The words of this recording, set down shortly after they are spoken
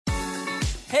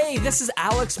Hey, this is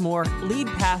Alex Moore, lead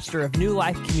pastor of New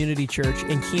Life Community Church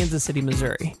in Kansas City,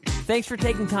 Missouri. Thanks for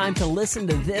taking time to listen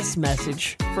to this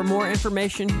message. For more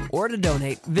information or to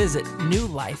donate, visit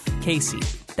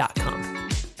newlifekc.com.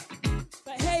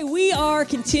 But hey, we are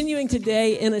continuing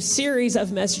today in a series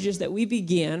of messages that we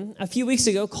began a few weeks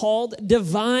ago called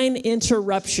Divine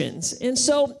Interruptions. And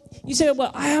so you say, well,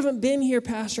 I haven't been here,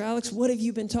 Pastor Alex. What have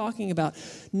you been talking about?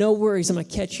 No worries. I'm going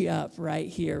to catch you up right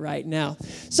here, right now.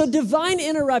 So divine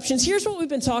interruptions, here's what we've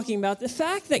been talking about. The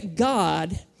fact that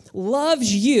God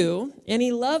loves you and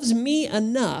he loves me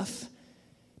enough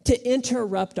to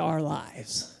interrupt our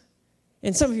lives.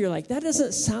 And some of you are like, that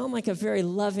doesn't sound like a very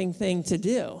loving thing to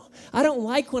do. I don't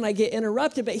like when I get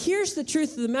interrupted, but here's the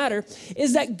truth of the matter,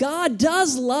 is that God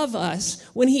does love us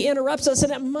when he interrupts us,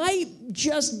 and it might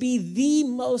just be the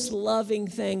most loving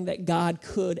thing that God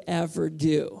could ever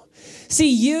do. See,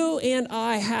 you and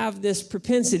I have this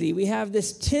propensity, we have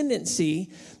this tendency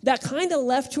that kind of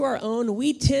left to our own,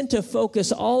 we tend to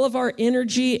focus all of our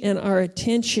energy and our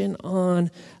attention on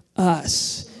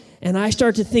us. And I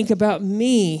start to think about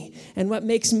me and what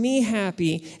makes me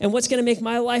happy and what's going to make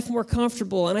my life more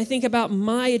comfortable. And I think about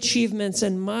my achievements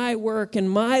and my work and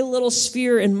my little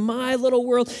sphere and my little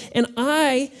world. And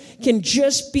I can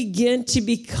just begin to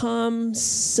become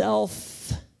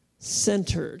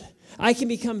self-centered. I can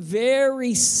become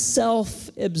very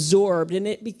self-absorbed, and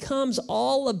it becomes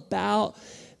all about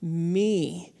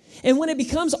me. And when it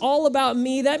becomes all about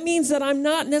me, that means that I'm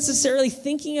not necessarily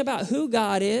thinking about who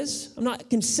God is. I'm not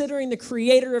considering the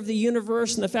creator of the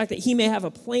universe and the fact that he may have a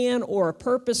plan or a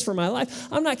purpose for my life.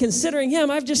 I'm not considering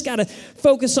him. I've just got to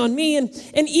focus on me. And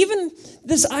even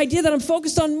this idea that I'm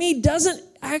focused on me doesn't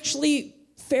actually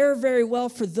fare very well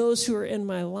for those who are in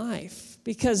my life,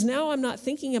 because now I'm not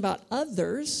thinking about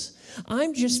others.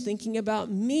 I'm just thinking about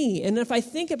me. And if I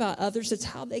think about others, it's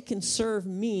how they can serve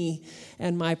me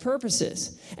and my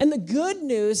purposes. And the good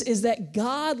news is that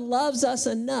God loves us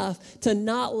enough to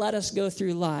not let us go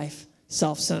through life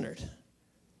self-centered,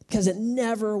 because it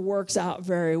never works out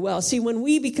very well. See, when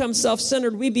we become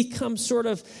self-centered, we become sort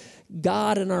of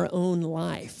God in our own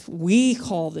life. We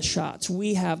call the shots.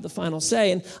 We have the final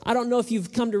say. And I don't know if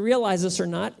you've come to realize this or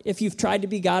not. If you've tried to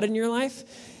be God in your life,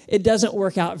 it doesn't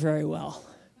work out very well.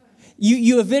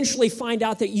 You eventually find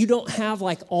out that you don't have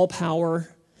like all power,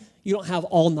 you don't have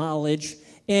all knowledge,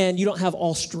 and you don't have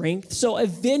all strength. So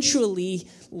eventually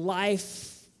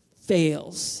life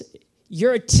fails.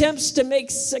 Your attempts to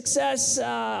make success,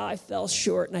 I fell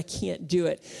short and I can't do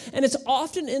it. And it's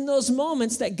often in those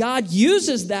moments that God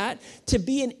uses that to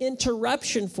be an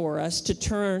interruption for us to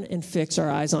turn and fix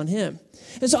our eyes on him.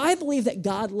 And so I believe that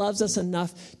God loves us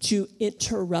enough to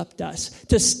interrupt us,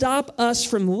 to stop us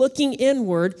from looking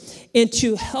inward, and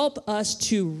to help us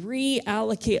to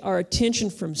reallocate our attention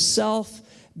from self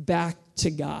back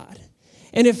to God.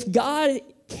 And if God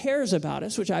cares about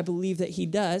us, which I believe that he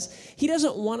does, he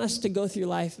doesn't want us to go through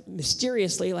life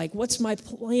mysteriously, like, what's my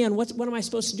plan? What am I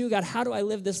supposed to do, God? How do I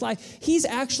live this life? He's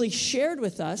actually shared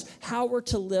with us how we're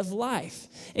to live life.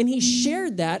 And he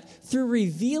shared that through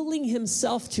revealing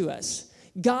himself to us.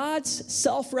 God's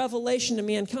self-revelation to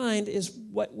mankind is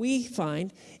what we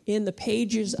find in the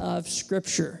pages of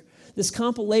Scripture. This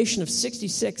compilation of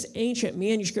 66 ancient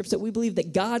manuscripts that we believe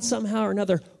that God somehow or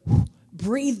another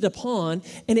breathed upon,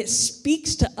 and it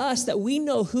speaks to us that we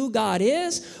know who God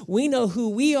is, we know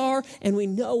who we are, and we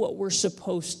know what we're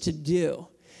supposed to do.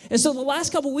 And so the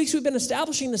last couple of weeks we've been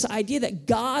establishing this idea that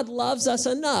God loves us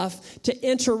enough to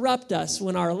interrupt us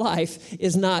when our life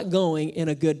is not going in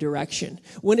a good direction.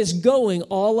 When it's going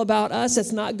all about us,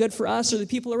 it's not good for us or the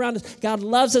people around us. God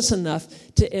loves us enough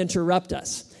to interrupt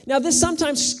us. Now, this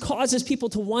sometimes causes people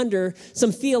to wonder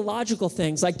some theological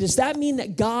things. Like, does that mean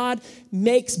that God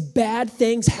makes bad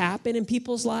things happen in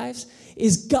people's lives?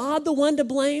 Is God the one to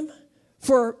blame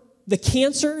for the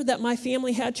cancer that my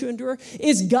family had to endure?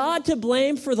 Is God to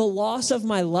blame for the loss of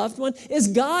my loved one? Is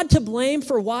God to blame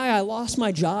for why I lost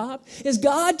my job? Is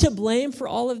God to blame for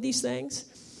all of these things?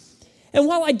 And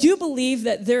while I do believe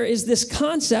that there is this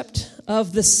concept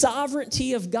of the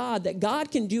sovereignty of God, that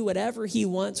God can do whatever he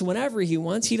wants, whenever he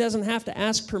wants, he doesn't have to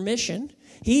ask permission.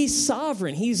 He's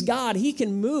sovereign. He's God. He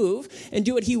can move and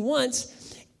do what he wants.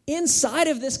 Inside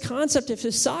of this concept of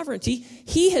his sovereignty,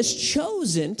 he has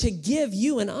chosen to give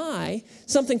you and I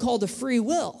something called a free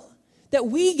will, that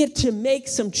we get to make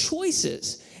some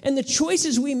choices, and the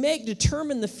choices we make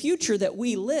determine the future that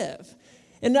we live.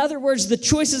 In other words, the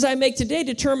choices I make today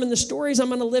determine the stories I'm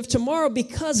going to live tomorrow,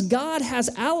 because God has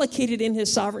allocated in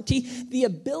his sovereignty the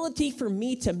ability for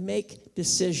me to make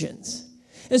decisions.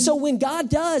 And so when God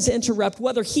does interrupt,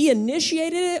 whether he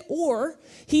initiated it or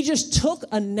he just took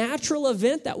a natural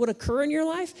event that would occur in your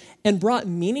life and brought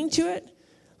meaning to it,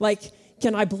 like,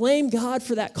 can I blame God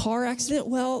for that car accident?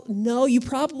 Well, no, you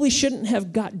probably shouldn't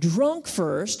have got drunk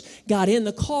first, got in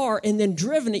the car, and then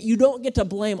driven it. You don't get to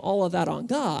blame all of that on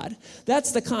God.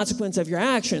 That's the consequence of your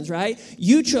actions, right?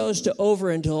 You chose to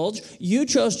overindulge. You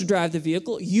chose to drive the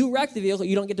vehicle. You wrecked the vehicle.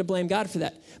 You don't get to blame God for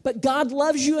that. But God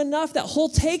loves you enough that he'll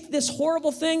take this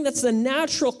horrible thing that's the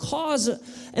natural cause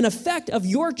and effect of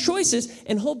your choices,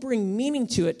 and he'll bring meaning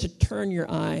to it to turn your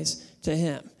eyes to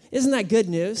him. Isn't that good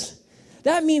news?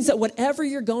 That means that whatever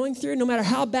you're going through, no matter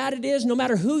how bad it is, no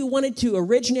matter who wanted to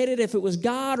originate it, if it was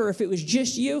God or if it was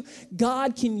just you,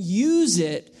 God can use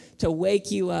it to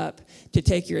wake you up, to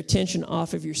take your attention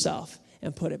off of yourself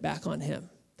and put it back on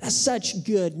him. That's such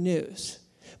good news.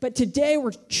 But today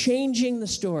we're changing the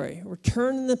story. We're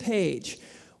turning the page.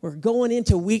 We're going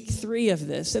into week 3 of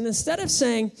this. And instead of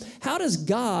saying, how does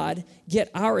God get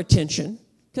our attention?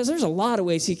 Because there's a lot of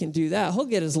ways he can do that. He'll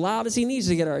get as loud as he needs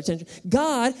to get our attention.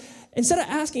 God, instead of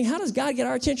asking, how does God get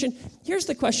our attention? Here's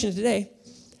the question today.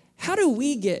 How do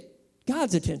we get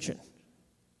God's attention?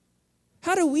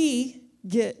 How do we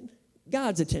get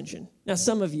God's attention? Now,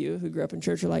 some of you who grew up in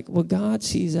church are like, well, God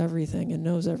sees everything and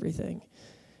knows everything.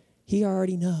 He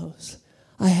already knows.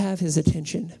 I have his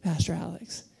attention, Pastor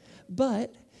Alex.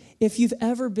 But if you've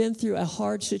ever been through a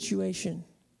hard situation,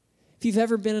 if you've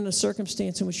ever been in a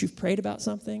circumstance in which you've prayed about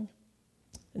something,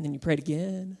 and then you prayed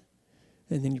again,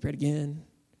 and then you prayed again,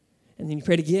 and then you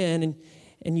prayed again,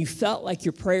 and you felt like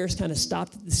your prayers kind of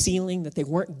stopped at the ceiling, that they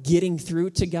weren't getting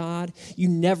through to God. You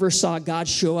never saw God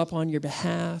show up on your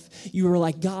behalf. You were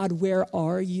like, God, where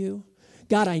are you?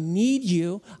 God, I need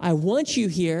you. I want you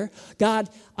here. God,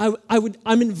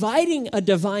 I'm inviting a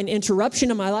divine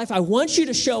interruption in my life. I want you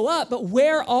to show up, but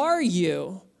where are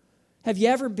you? Have you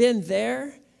ever been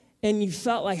there? And you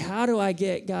felt like, how do I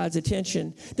get God's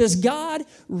attention? Does God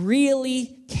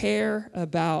really care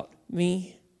about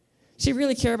me? Does he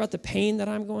really care about the pain that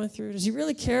I'm going through? Does he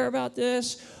really care about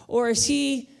this? Or is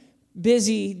he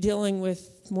busy dealing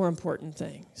with more important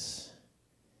things?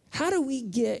 How do we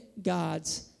get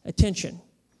God's attention?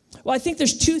 Well, I think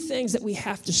there's 2 things that we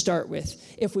have to start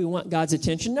with if we want God's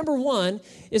attention. Number 1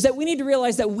 is that we need to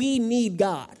realize that we need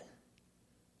God.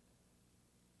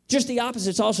 Just the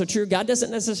opposite is also true. God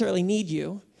doesn't necessarily need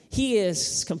you. He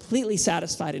is completely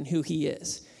satisfied in who he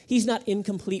is. He's not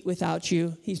incomplete without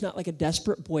you. He's not like a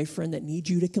desperate boyfriend that needs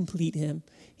you to complete him.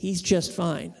 He's just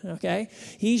fine, okay?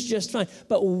 He's just fine.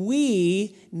 But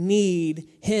we need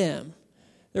him.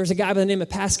 There was a guy by the name of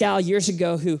Pascal years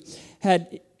ago who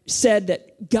had said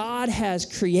that God has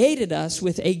created us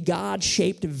with a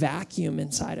God-shaped vacuum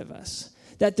inside of us.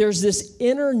 That there's this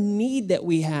inner need that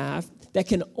we have that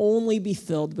can only be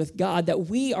filled with God, that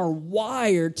we are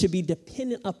wired to be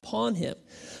dependent upon him.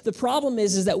 The problem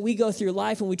is that we go through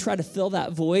life and we try to fill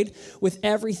that void with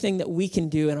everything that we can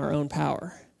do in our own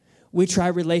power. We try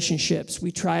relationships,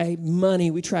 we try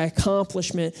money, we try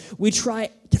accomplishment, we try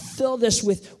to fill this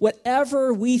with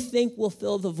whatever we think will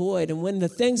fill the void. And when the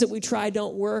things that we try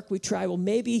don't work, we try, well,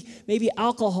 maybe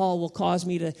alcohol will cause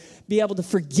me to be able to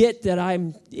forget that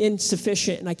I'm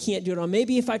insufficient and I can't do it all.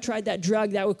 Maybe if I tried that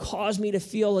drug, that would cause me to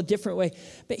feel a different way.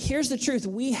 But here's the truth.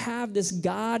 We have this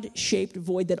God-shaped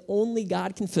void that only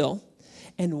God can fill,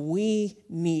 and we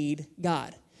need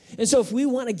God. And so if we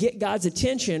want to get God's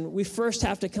attention, we first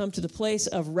have to come to the place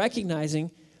of recognizing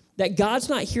that God's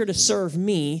not here to serve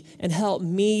me and help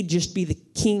me just be the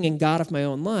king and God of my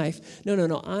own life.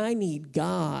 No. I need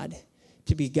God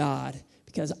to be God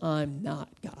because I'm not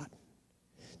God.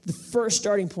 The first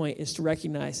starting point is to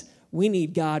recognize we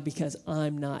need God because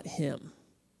I'm not him.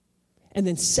 And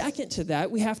then second to that,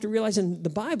 we have to realize in the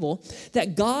Bible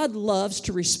that God loves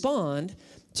to respond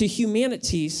to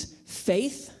humanity's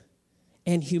faith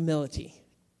and humility.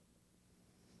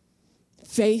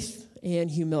 Faith and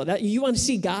humility. You want to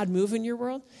see God move in your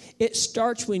world? It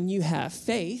starts when you have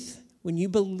faith, when you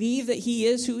believe that he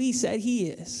is who he said he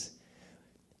is,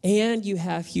 and you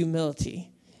have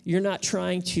humility. You're not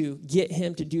trying to get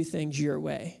him to do things your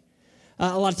way.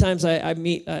 A lot of times I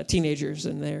meet teenagers,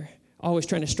 and they're always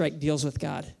trying to strike deals with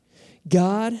God.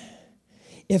 God,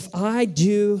 if I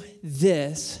do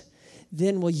this,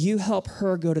 then will you help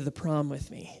her go to the prom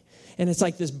with me? And it's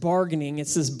like this bargaining,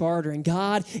 it's this bartering.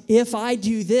 God, if I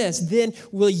do this, then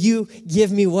will you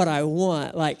give me what I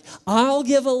want? Like, I'll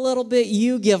give a little bit,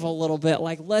 you give a little bit.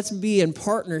 Like, let's be in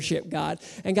partnership, God.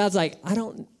 And God's like, I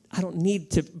don't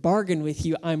need to bargain with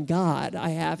you. I'm God. I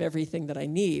have everything that I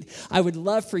need. I would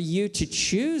love for you to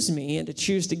choose me and to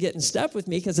choose to get in step with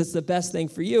me because it's the best thing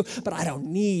for you, but I don't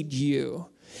need you.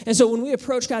 And so when we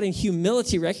approach God in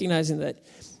humility, recognizing that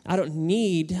I don't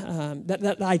need,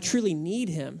 that I truly need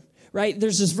him, right?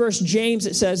 There's this verse, James,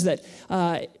 that says that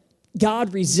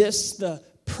God resists the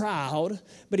proud,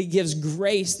 but he gives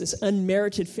grace, this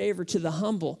unmerited favor to the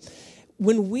humble.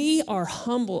 When we are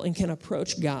humble and can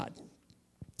approach God,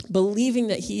 believing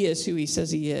that he is who he says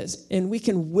he is, and we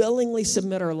can willingly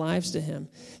submit our lives to him,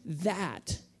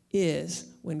 that is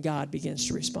when God begins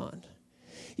to respond.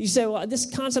 You say, well,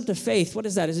 this concept of faith, what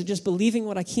is that? Is it just believing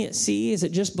what I can't see? Is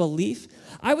it just belief?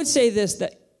 I would say this,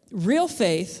 that real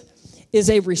faith is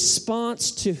a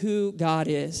response to who God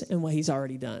is and what he's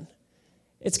already done.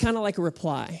 It's kind of like a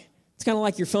reply. It's kind of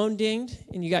like your phone dinged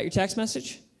and you got your text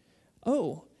message.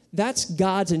 Oh, that's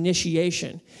God's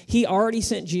initiation. He already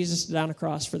sent Jesus down a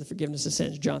cross for the forgiveness of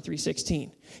sins, John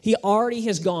 3:16. He already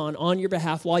has gone on your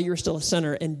behalf while you're still a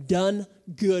sinner and done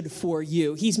good for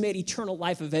you. He's made eternal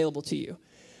life available to you.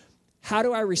 How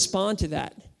do I respond to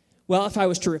that? Well, if I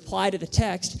was to reply to the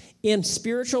text, in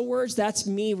spiritual words, that's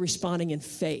me responding in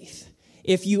faith.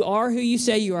 If you are who you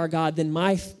say you are, God, then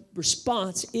my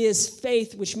response is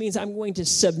faith, which means I'm going to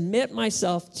submit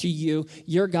myself to you.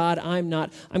 You're God, I'm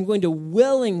not. I'm going to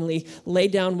willingly lay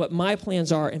down what my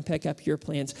plans are and pick up your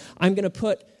plans. I'm going to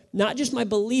put not just my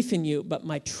belief in you, but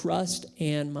my trust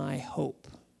and my hope.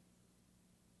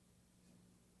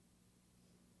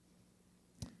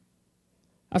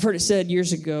 I've heard it said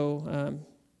years ago,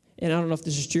 and I don't know if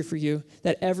this is true for you,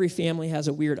 that every family has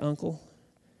a weird uncle.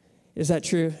 Is that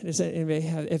true? Does that anybody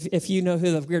have? If you know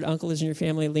who the weird uncle is in your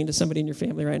family, lean to somebody in your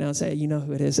family right now and say, you know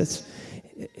who it is.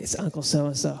 It's Uncle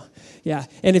so-and-so. Yeah.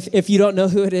 And if you don't know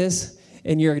who it is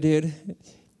and you're a dude,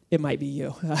 it might be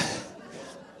you.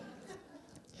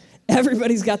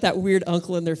 Everybody's got that weird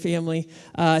uncle in their family.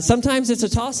 Sometimes it's a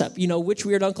toss-up. Which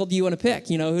weird uncle do you want to pick?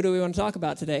 Who do we want to talk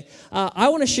about today? I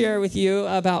want to share with you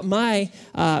about my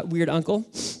weird uncle.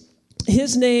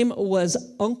 His name was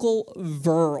Uncle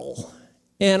Verl.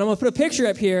 And I'm going to put a picture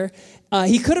up here.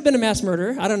 He could have been a mass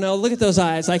murderer. I don't know. Look at those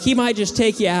eyes. Like, he might just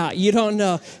take you out. You don't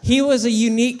know. He was a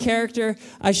unique character.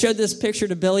 I showed this picture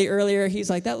to Billy earlier.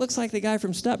 He's like, that looks like the guy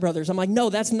from Step Brothers. I'm like,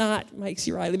 no, that's not Mike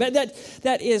C. Riley. But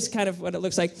that is kind of what it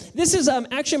looks like. This is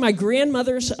actually my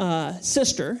grandmother's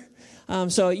sister.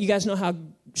 So you guys know how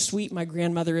sweet my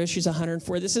grandmother is. She's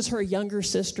 104. This is her younger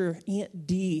sister, Aunt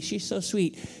Dee. She's so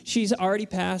sweet. She's already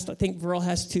passed. I think Verl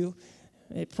has two.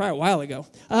 Probably a while ago.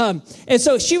 And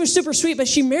so she was super sweet, but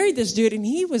she married this dude, and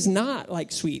he was not,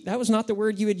 sweet. That was not the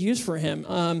word you would use for him.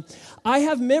 I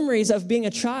have memories of being a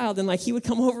child, and, he would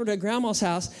come over to Grandma's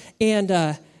house, and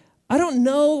I don't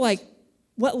know,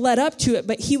 what led up to it,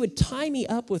 but he would tie me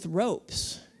up with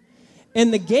ropes.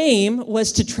 And the game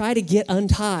was to try to get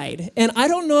untied. And I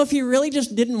don't know if he really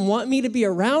just didn't want me to be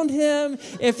around him,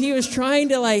 if he was trying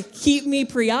to, keep me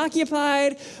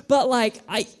preoccupied, but,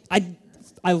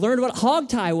 I learned what hog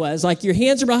tie was. Your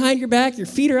hands are behind your back, your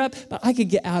feet are up, but I could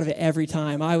get out of it every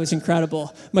time. I was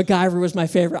incredible. MacGyver was my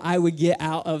favorite. I would get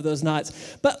out of those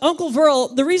knots. But Uncle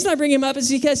Verl, the reason I bring him up is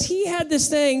because he had this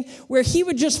thing where he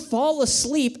would just fall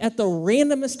asleep at the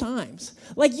randomest times.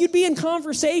 You'd be in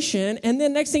conversation, and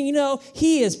then next thing you know,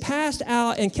 he is passed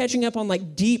out and catching up on,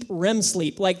 deep REM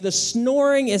sleep. The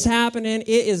snoring is happening. It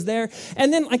is there.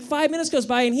 And then, 5 minutes goes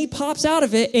by, and he pops out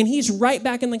of it, and he's right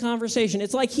back in the conversation.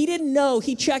 It's like he didn't know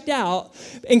he checked out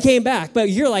and came back. But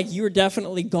you were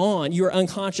definitely gone. You were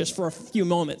unconscious for a few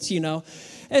moments,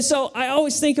 And so I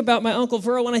always think about my Uncle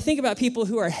Verl when I think about people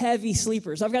who are heavy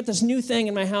sleepers. I've got this new thing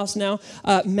in my house now.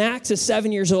 Max is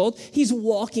 7 years old. He's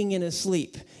walking in his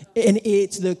sleep. And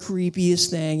it's the creepiest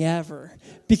thing ever.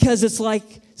 Because it's like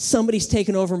somebody's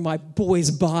taken over my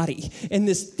boy's body. And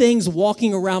this thing's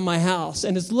walking around my house.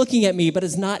 And it's looking at me, but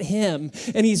it's not him.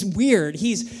 And he's weird.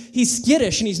 He's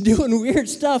skittish and he's doing weird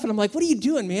stuff. And I'm like, what are you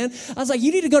doing, man? I was like,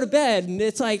 you need to go to bed. And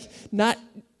it's not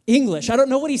English. I don't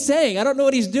know what he's saying. I don't know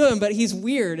what he's doing, but he's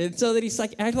weird. And so that he's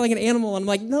acting like an animal. And I'm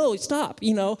like, no, stop.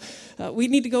 We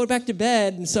need to go back to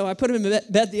bed. And so I put him in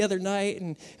bed the other night,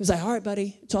 and he was like, all right,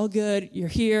 buddy, it's all good. You're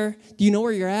here. Do you know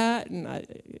where you're at? And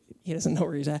he doesn't know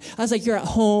where he's at. I was like, you're at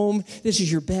home. This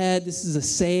is your bed. This is a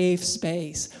safe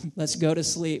space. Let's go to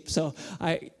sleep. So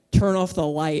I turn off the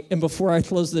light, and before I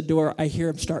close the door, I hear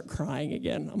him start crying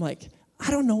again. I'm like, I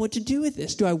don't know what to do with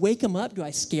this. Do I wake him up? Do I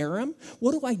scare him?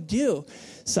 What do I do?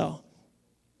 So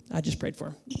I just prayed for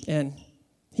him, and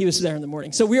he was there in the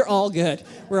morning. So we're all good.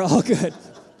 We're all good.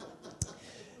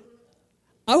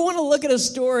 I want to look at a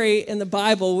story in the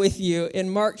Bible with you in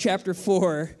Mark chapter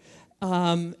 4.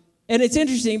 And And it's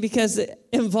interesting because it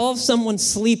involves someone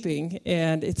sleeping,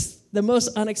 and it's the most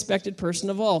unexpected person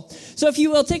of all. So if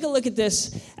you will, take a look at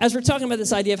this as we're talking about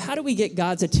this idea of how do we get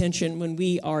God's attention when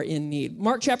we are in need.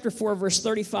 Mark chapter 4, verse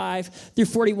 35 through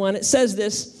 41, it says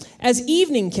this, as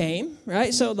evening came,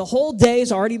 right? So the whole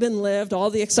day's already been lived, all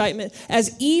the excitement.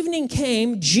 As evening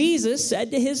came, Jesus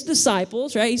said to his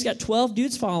disciples, right? He's got 12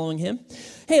 dudes following him.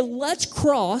 Hey, let's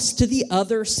cross to the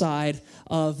other side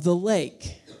of the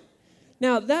lake.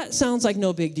 Now, that sounds like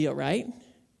no big deal, right?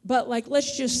 But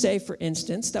let's just say, for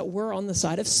instance, that we're on the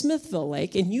side of Smithville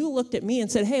Lake, and you looked at me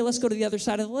and said, hey, let's go to the other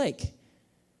side of the lake.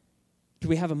 Do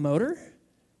we have a motor?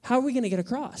 How are we going to get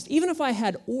across? Even if I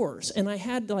had oars and I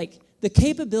had, the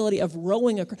capability of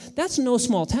rowing across, that's no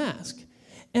small task.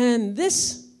 And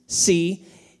this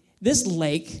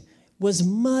lake, was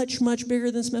much, much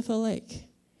bigger than Smithville Lake.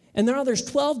 And now there's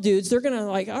 12 dudes. They're going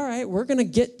to all right, we're going to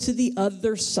get to the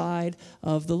other side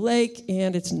of the lake,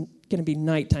 and it's going to be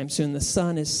nighttime soon. The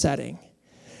sun is setting.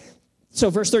 So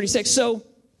verse 36, so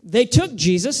they took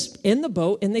Jesus in the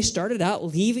boat, and they started out,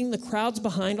 leaving the crowds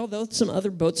behind, although some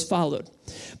other boats followed.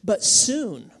 But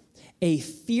soon, a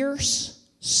fierce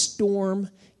storm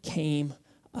came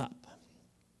up.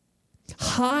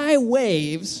 High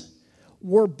waves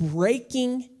were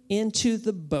breaking into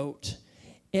the boat,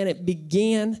 and it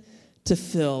began to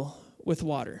fill with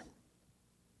water.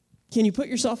 Can you put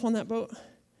yourself on that boat?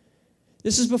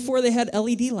 This is before they had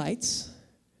LED lights.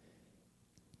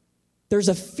 There's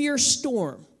a fierce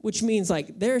storm, which means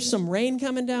there's some rain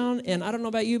coming down, and I don't know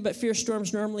about you, but fierce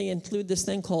storms normally include this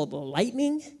thing called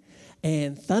lightning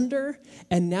and thunder,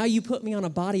 and now you put me on a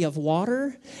body of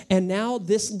water, and now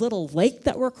this little lake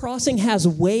that we're crossing has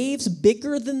waves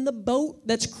bigger than the boat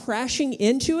that's crashing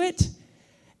into it.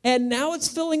 And now it's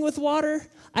filling with water.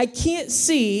 I can't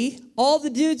see. All the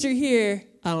dudes are here.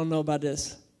 I don't know about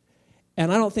this.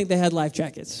 And I don't think they had life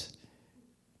jackets.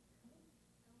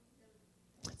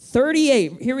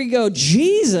 38. Here we go.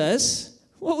 Jesus,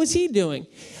 what was he doing?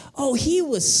 Oh, he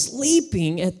was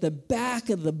sleeping at the back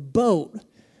of the boat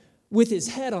with his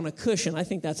head on a cushion. I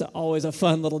think that's always a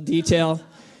fun little detail.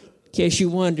 In case you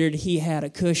wondered, he had a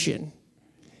cushion.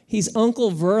 He's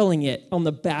Uncle Verling it on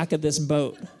the back of this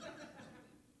boat.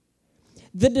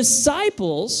 The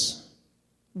disciples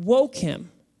woke him.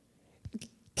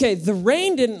 Okay, the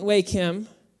rain didn't wake him.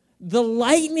 The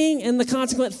lightning and the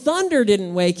consequent thunder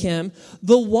didn't wake him.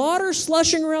 The water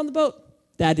slushing around the boat,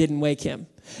 that didn't wake him.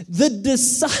 The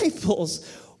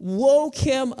disciples woke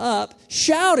him up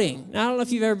shouting. Now, I don't know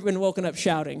if you've ever been woken up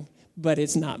shouting, but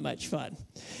it's not much fun.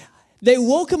 They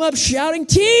woke him up shouting,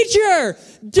 "Teacher,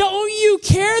 don't you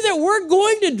care that we're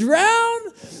going to drown?"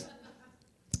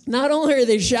 Not only are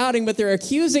they shouting, but they're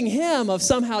accusing him of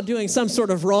somehow doing some sort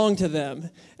of wrong to them.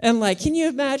 And can you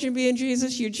imagine being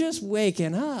Jesus? You're just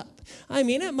waking up. I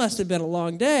mean, it must have been a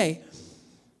long day.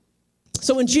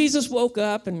 So when Jesus woke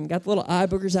up and got the little eye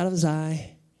boogers out of his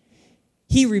eye,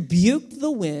 he rebuked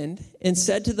the wind and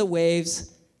said to the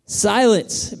waves,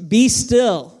 "Silence, be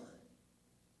still."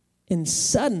 And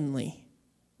suddenly,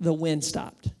 the wind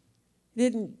stopped. It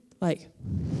didn't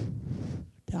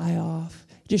die off.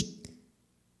 Just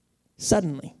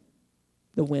suddenly,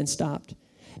 the wind stopped,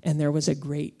 and there was a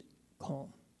great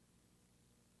calm.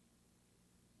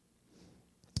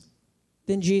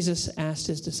 Then Jesus asked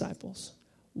his disciples,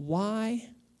 "Why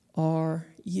are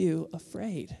you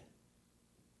afraid?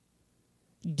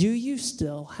 Do you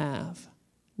still have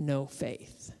no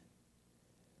faith?"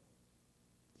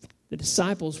 The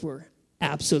disciples were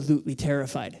absolutely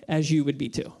terrified, as you would be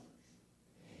too.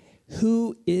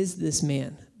 "Who is this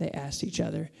man?" they asked each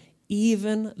other.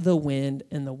 "Even the wind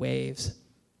and the waves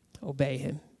obey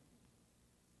him."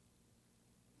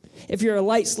 If you're a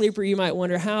light sleeper, you might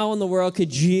wonder, how in the world could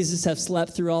Jesus have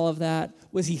slept through all of that?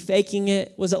 Was he faking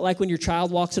it? Was it like when your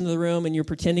child walks into the room and you're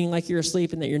pretending like you're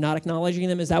asleep and that you're not acknowledging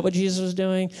them? Is that what Jesus was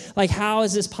doing? How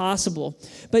is this possible?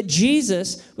 But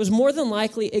Jesus was more than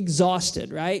likely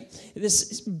exhausted, right?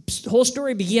 This whole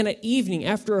story began at evening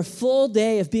after a full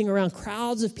day of being around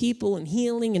crowds of people and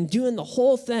healing and doing the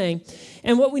whole thing.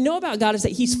 And what we know about God is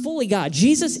that he's fully God.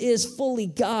 Jesus is fully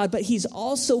God, but he's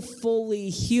also fully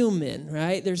human,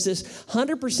 right? There's this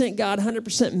 100% God,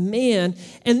 100% man.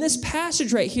 And this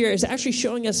passage right here is actually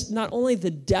showing us not only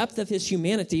the depth of his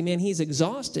humanity, man, he's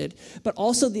exhausted, but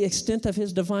also the extent of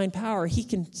his divine power. He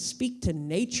can speak to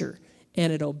nature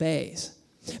and it obeys.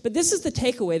 But this is the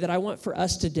takeaway that I want for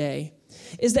us today,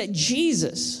 is that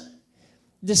Jesus,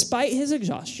 despite his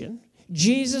exhaustion,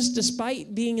 Jesus,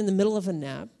 despite being in the middle of a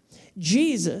nap,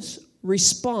 Jesus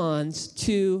responds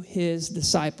to his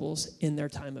disciples in their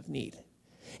time of need.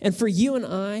 And for you and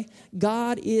I,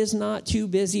 God is not too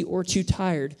busy or too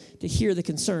tired to hear the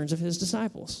concerns of his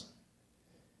disciples.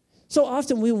 So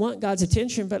often we want God's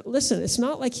attention, but listen, it's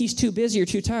not like he's too busy or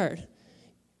too tired.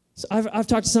 So I've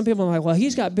talked to some people, I'm like, well,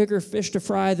 he's got bigger fish to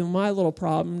fry than my little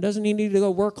problem. Doesn't he need to go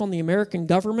work on the American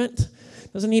government?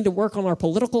 Doesn't he need to work on our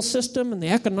political system and the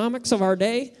economics of our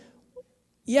day?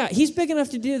 Yeah, he's big enough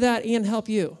to do that and help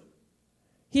you.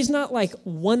 He's not like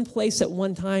one place at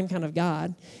one time kind of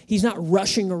God. He's not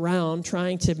rushing around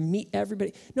trying to meet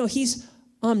everybody. No, he's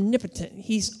omnipotent.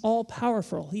 He's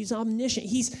all-powerful. He's omniscient.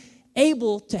 He's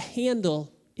able to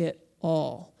handle it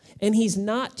all. And he's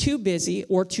not too busy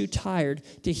or too tired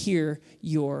to hear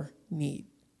your need.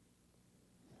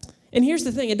 And here's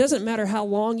the thing. It doesn't matter how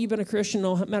long you've been a Christian,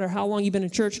 no matter how long you've been in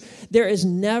church, there is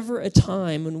never a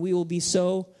time when we will be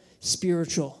so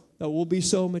spiritual, that we'll be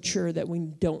so mature that we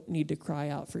don't need to cry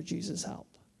out for Jesus' help.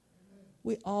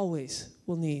 We always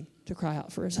will need to cry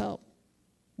out for his help.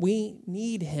 We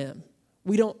need him.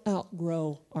 We don't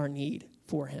outgrow our need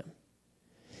for him.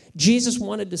 Jesus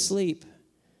wanted to sleep,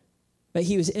 but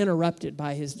he was interrupted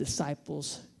by his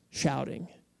disciples shouting.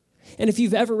 And if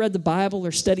you've ever read the Bible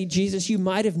or studied Jesus, you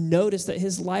might have noticed that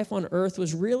his life on earth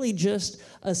was really just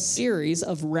a series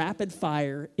of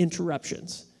rapid-fire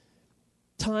interruptions.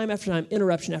 Time after time,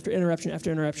 interruption after interruption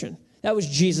after interruption. That was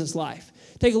Jesus' life.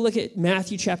 Take a look at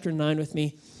Matthew chapter 9 with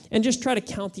me and just try to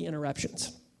count the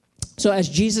interruptions. So as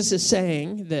Jesus is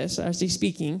saying this, as he's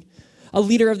speaking, a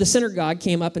leader of the synagogue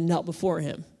came up and knelt before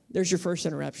him. There's your first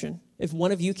interruption. If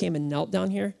one of you came and knelt down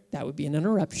here, that would be an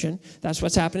interruption. That's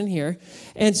what's happening here.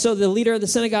 And so the leader of the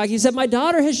synagogue, he said, my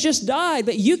daughter has just died,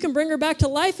 but you can bring her back to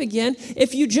life again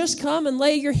if you just come and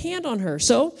lay your hand on her.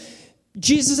 So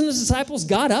Jesus and his disciples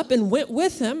got up and went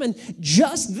with him, and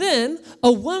just then,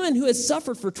 a woman who had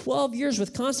suffered for 12 years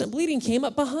with constant bleeding came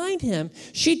up behind him.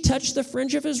 She touched the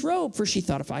fringe of his robe, for she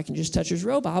thought, if I can just touch his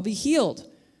robe, I'll be healed.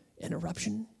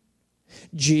 Interruption.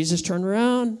 Jesus turned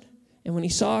around, and when he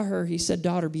saw her, he said,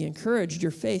 daughter, be encouraged.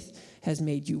 Your faith has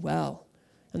made you well.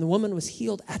 And the woman was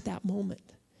healed at that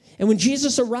moment. And when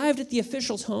Jesus arrived at the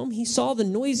official's home, he saw the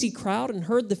noisy crowd and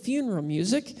heard the funeral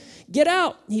music. Get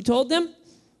out, he told them.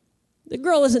 The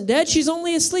girl isn't dead, she's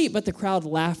only asleep. But the crowd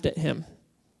laughed at him.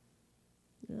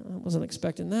 I wasn't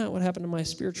expecting that. What happened to my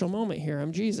spiritual moment here?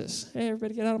 I'm Jesus. Hey,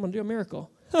 everybody get out, I'm going to do a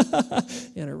miracle.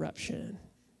 Interruption.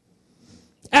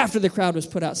 After the crowd was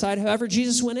put outside, however,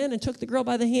 Jesus went in and took the girl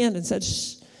by the hand and said,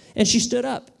 shh, and she stood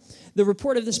up. The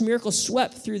report of this miracle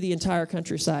swept through the entire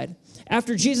countryside.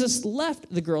 After Jesus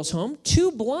left the girl's home,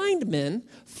 2 blind men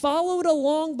followed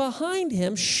along behind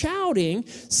him, shouting,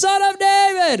 Son of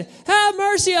David, have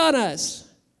mercy on us.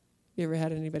 You ever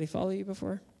had anybody follow you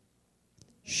before?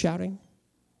 Shouting.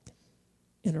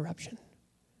 Interruption.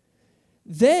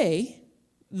 They,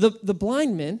 the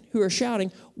blind men who are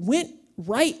shouting, went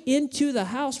right into the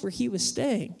house where he was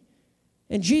staying.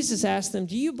 And Jesus asked them,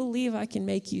 do you believe I can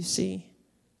make you see?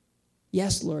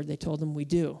 Yes, Lord, they told him, we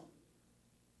do.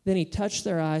 Then he touched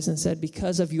their eyes and said,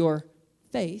 because of your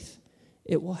faith,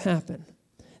 it will happen.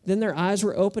 Then their eyes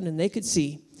were opened and they could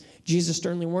see. Jesus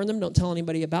sternly warned them, don't tell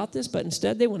anybody about this, but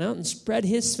instead they went out and spread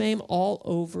his fame all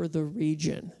over the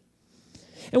region.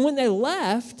 And when they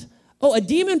left, a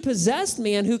demon-possessed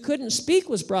man who couldn't speak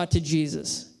was brought to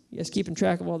Jesus. You guys keeping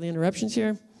track of all the interruptions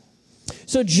here?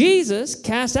 So Jesus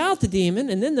cast out the demon,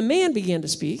 and then the man began to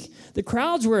speak. The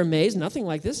crowds were amazed. Nothing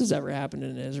like this has ever happened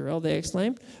in Israel, they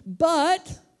exclaimed.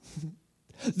 But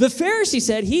the Pharisee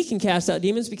said he can cast out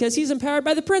demons because he's empowered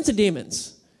by the prince of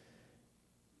demons.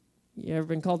 You ever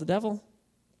been called the devil?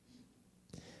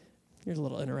 Here's a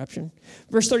little interruption.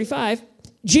 Verse 35,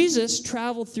 Jesus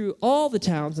traveled through all the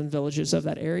towns and villages of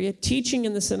that area, teaching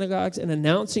in the synagogues and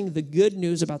announcing the good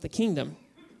news about the kingdom.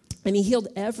 And he healed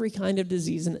every kind of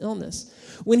disease and illness.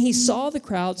 When he saw the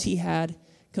crowds, he had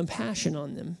compassion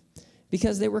on them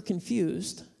because they were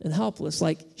confused and helpless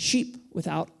like sheep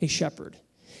without a shepherd.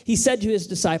 He said to his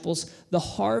disciples, the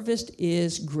harvest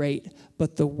is great,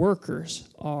 but the workers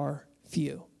are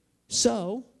few.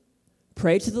 So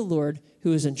pray to the Lord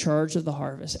who is in charge of the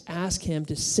harvest. Ask him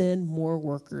to send more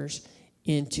workers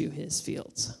into his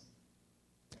fields.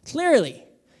 Clearly,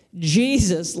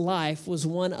 Jesus' life was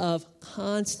one of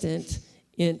constant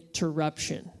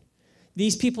interruption.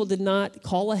 These people did not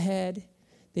call ahead.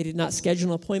 They did not schedule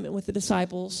an appointment with the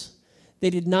disciples. They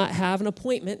did not have an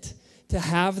appointment to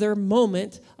have their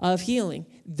moment of healing.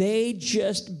 They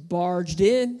just barged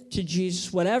in to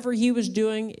Jesus. Whatever he was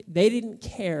doing, they didn't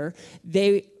care.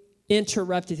 They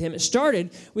interrupted him. It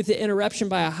started with the interruption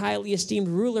by a highly esteemed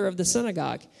ruler of the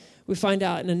synagogue. We find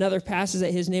out in another passage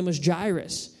that his name was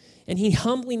Jairus. And he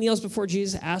humbly kneels before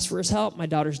Jesus, asks for his help. My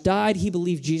daughter's died. He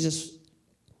believed Jesus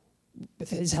with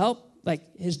his help,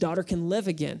 like his daughter can live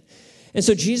again. And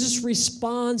so Jesus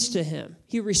responds to him.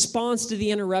 He responds to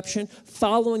the interruption,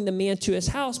 following the man to his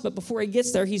house. But before he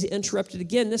gets there, he's interrupted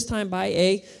again, this time by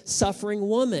a suffering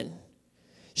woman.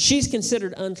 She's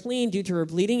considered unclean due to her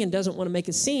bleeding and doesn't want to make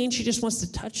a scene. She just wants to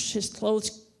touch his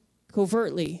clothes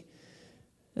covertly.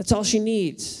 That's all she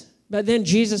needs. But then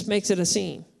Jesus makes it a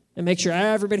scene and makes sure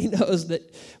everybody knows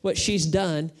that what she's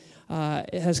done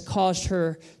has caused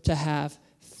her to have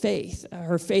faith.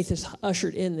 Her faith has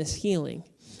ushered in this healing.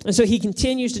 And so he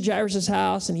continues to Jairus'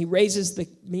 house, and he raises the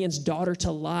man's daughter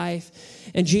to life.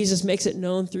 And Jesus makes it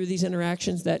known through these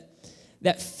interactions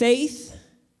that faith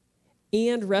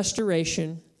and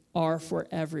restoration are for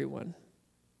everyone.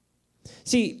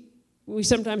 See, we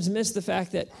sometimes miss the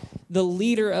fact that the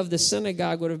leader of the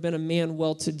synagogue would have been a man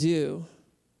well-to-do.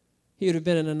 He would have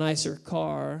been in a nicer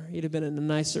car. He'd have been in a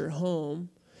nicer home.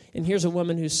 And here's a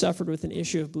woman who suffered with an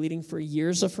issue of bleeding for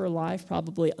years of her life,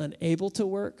 probably unable to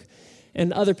work.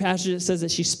 And other passages, it says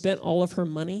that she spent all of her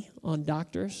money on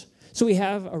doctors. So we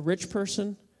have a rich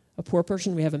person, a poor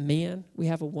person, we have a man, we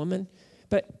have a woman.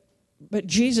 But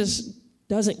Jesus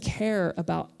doesn't care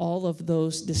about all of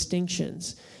those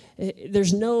distinctions.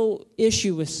 There's no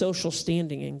issue with social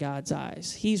standing in God's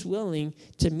eyes. He's willing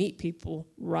to meet people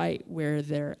right where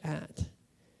they're at.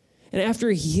 And after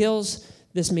he heals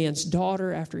this man's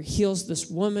daughter, after he heals this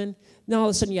woman, now all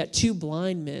of a sudden you got two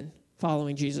blind men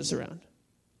following Jesus around.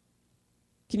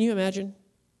 Can you imagine?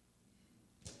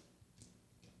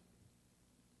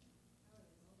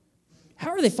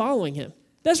 How are they following him?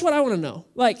 That's what I want to know.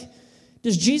 Like,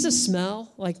 does Jesus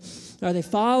smell? Like, are they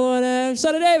following him?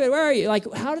 Son of David, where are you?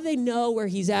 Like, how do they know where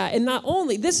he's at? And not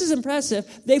only, this is impressive,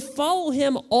 they follow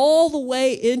him all the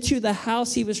way into the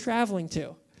house he was traveling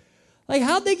to. Like,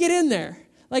 how'd they get in there?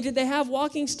 Like, did they have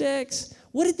walking sticks?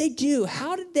 What did they do?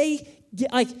 How did they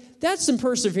get, like, that's some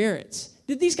perseverance.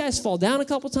 Did these guys fall down a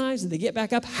couple times? Did they get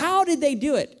back up? How did they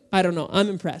do it? I don't know. I'm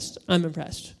impressed.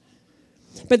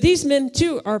 But these men,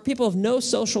 too, are people of no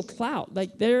social clout.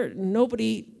 Like, they're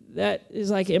nobody that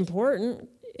is, like, important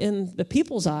in the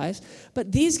people's eyes.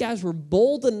 But these guys were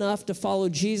bold enough to follow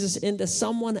Jesus into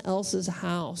someone else's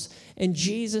house. And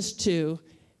Jesus, too,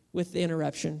 with the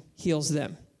interruption, heals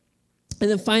them. And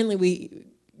then finally,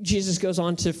 Jesus goes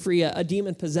on to free a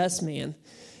demon-possessed man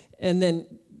and then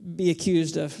be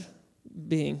accused of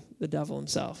being the devil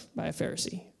himself by a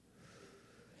Pharisee.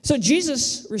 So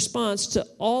Jesus' response to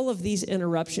all of these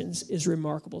interruptions is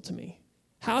remarkable to me.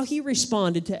 How he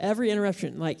responded to every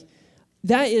interruption, like,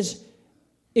 that is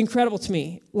incredible to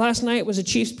me. Last night was a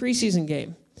Chiefs preseason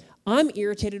game. I'm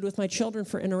irritated with my children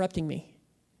for interrupting me.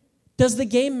 Does the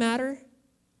game matter?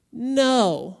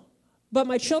 No. But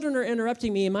my children are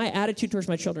interrupting me, and my attitude towards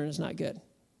my children is not good.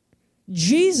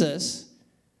 Jesus,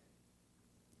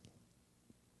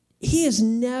 he is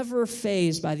never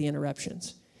fazed by the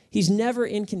interruptions. He's never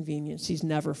inconvenienced. He's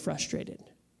never frustrated.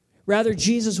 Rather,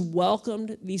 Jesus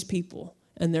welcomed these people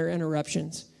and their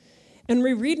interruptions. And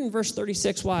we read in verse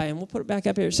 36 why, and we'll put it back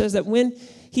up here. It says that when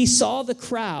he saw the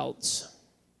crowds,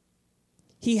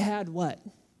 he had what?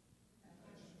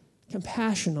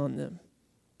 Compassion on them,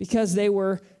 because they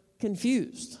were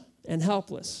confused and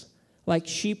helpless, like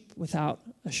sheep without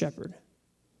a shepherd.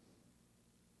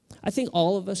 I think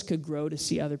all of us could grow to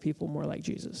see other people more like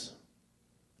Jesus.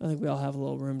 I think we all have a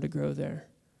little room to grow there.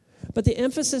 But the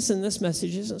emphasis in this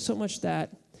message isn't so much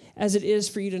that as it is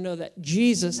for you to know that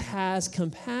Jesus has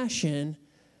compassion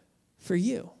for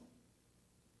you.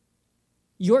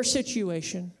 Your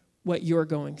situation, what you're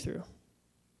going through.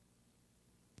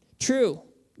 True,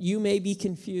 you may be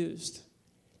confused.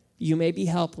 You may be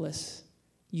helpless.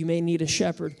 You may need a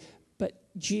shepherd, but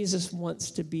Jesus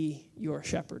wants to be your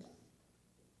shepherd.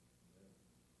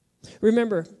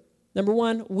 Remember, number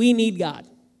one, we need God.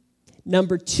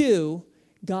 Number two,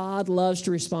 God loves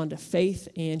to respond to faith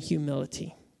and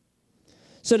humility.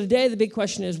 So today the big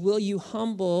question is, will you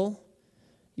humble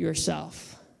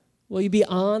yourself? Will you be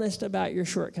honest about your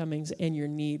shortcomings and your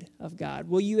need of God?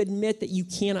 Will you admit that you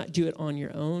cannot do it on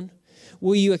your own?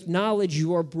 Will you acknowledge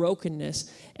your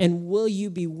brokenness? And will you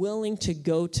be willing to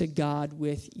go to God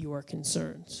with your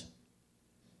concerns?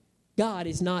 God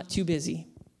is not too busy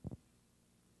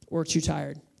or too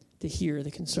tired to hear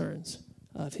the concerns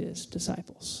of his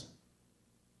disciples.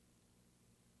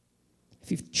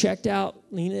 If you've checked out,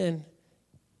 lean in.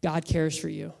 God cares for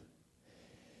you.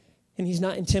 And he's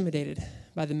not intimidated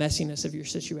by the messiness of your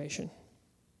situation.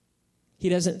 He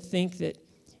doesn't think that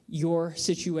your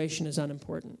situation is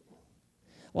unimportant.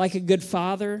 Like a good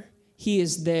father, he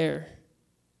is there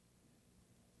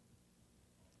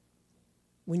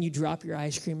when you drop your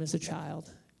ice cream as a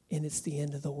child and it's the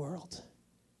end of the world.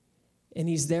 And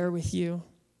he's there with you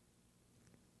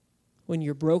when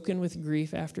you're broken with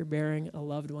grief after burying a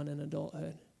loved one in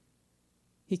adulthood.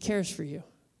 He cares for you,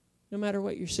 no matter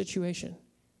what your situation.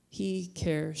 He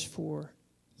cares for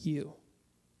you.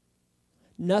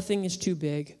 Nothing is too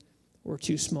big or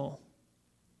too small.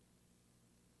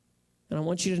 And I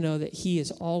want you to know that he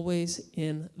is always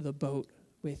in the boat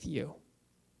with you,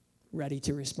 ready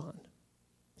to respond,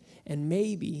 and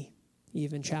maybe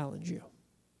even challenge you.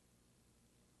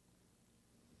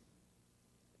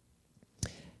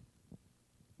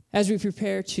 As we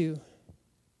prepare to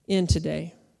end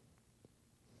today,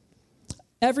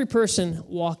 every person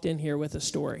walked in here with a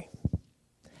story.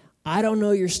 I don't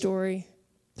know your story.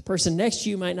 The person next to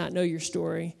you might not know your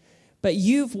story, but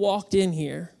you've walked in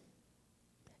here,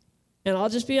 and I'll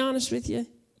just be honest with you,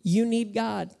 you need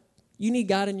God. You need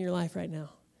God in your life right now.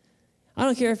 I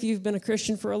don't care if you've been a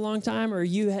Christian for a long time or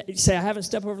you say, I haven't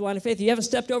stepped over the line of faith. If you haven't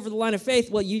stepped over the line of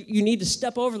faith, well, you need to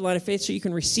step over the line of faith so you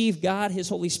can receive God, his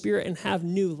Holy Spirit, and have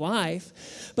new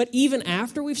life. But even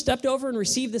after we've stepped over and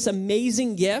received this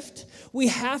amazing gift, we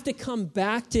have to come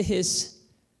back to his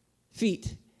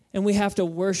feet, and we have to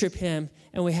worship him,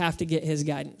 and we have to get his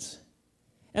guidance.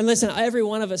 And listen, every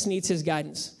one of us needs his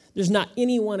guidance. There's not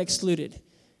anyone excluded.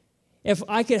 If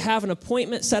I could have an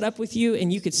appointment set up with you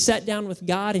and you could sit down with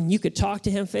God and you could talk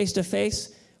to him face to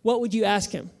face, what would you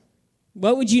ask him?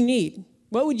 What would you need?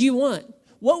 What would you want?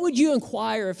 What would you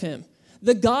inquire of him?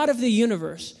 The God of the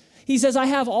universe. He says, I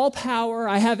have all power.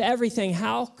 I have everything.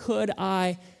 How could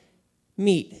I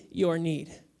meet your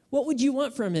need? What would you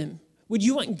want from him? Would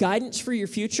you want guidance for your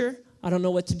future? I don't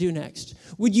know what to do next.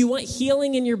 Would you want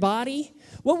healing in your body?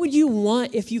 What would you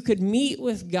want if you could meet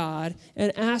with God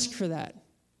and ask for that?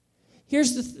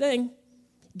 Here's the thing.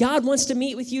 God wants to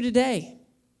meet with you today.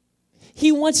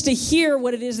 He wants to hear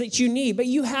what it is that you need, but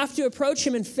you have to approach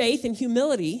him in faith and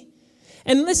humility.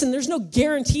 And listen, there's no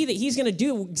guarantee that he's going to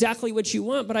do exactly what you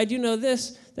want, but I do know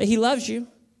this, that he loves you.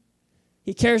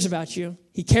 He cares about you.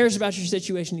 He cares about your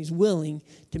situation. He's willing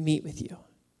to meet with you.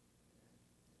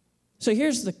 So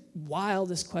here's the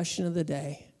wildest question of the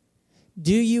day.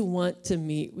 Do you want to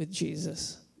meet with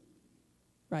Jesus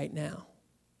right now?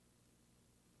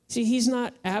 See, he's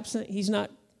not absent. He's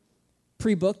not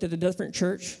pre-booked at a different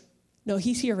church. No,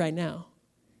 he's here right now.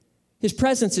 His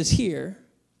presence is here.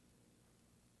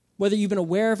 Whether you've been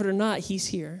aware of it or not, he's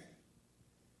here.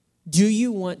 Do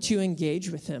you want to engage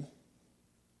with him?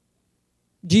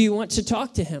 Do you want to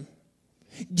talk to him?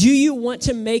 Do you want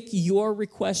to make your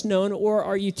request known, or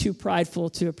are you too prideful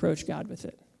to approach God with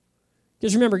it?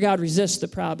 Because remember, God resists the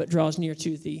proud but draws near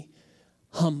to the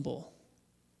humble.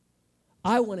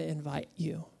 I want to invite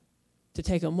you to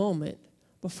take a moment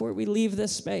before we leave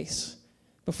this space,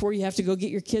 before you have to go get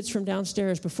your kids from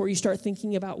downstairs, before you start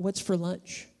thinking about what's for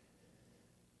lunch,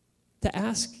 to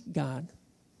ask God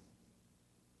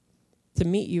to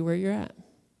meet you where you're at.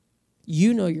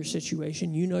 You know your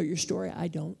situation. You know your story. I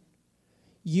don't.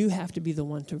 You have to be the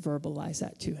one to verbalize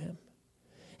that to him.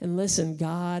 And listen,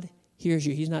 God hears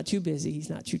you. He's not too busy. He's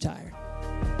not too tired.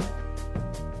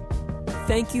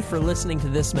 Thank you for listening to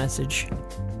this message.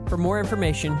 For more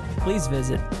information, please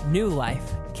visit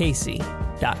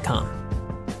newlifekc.com.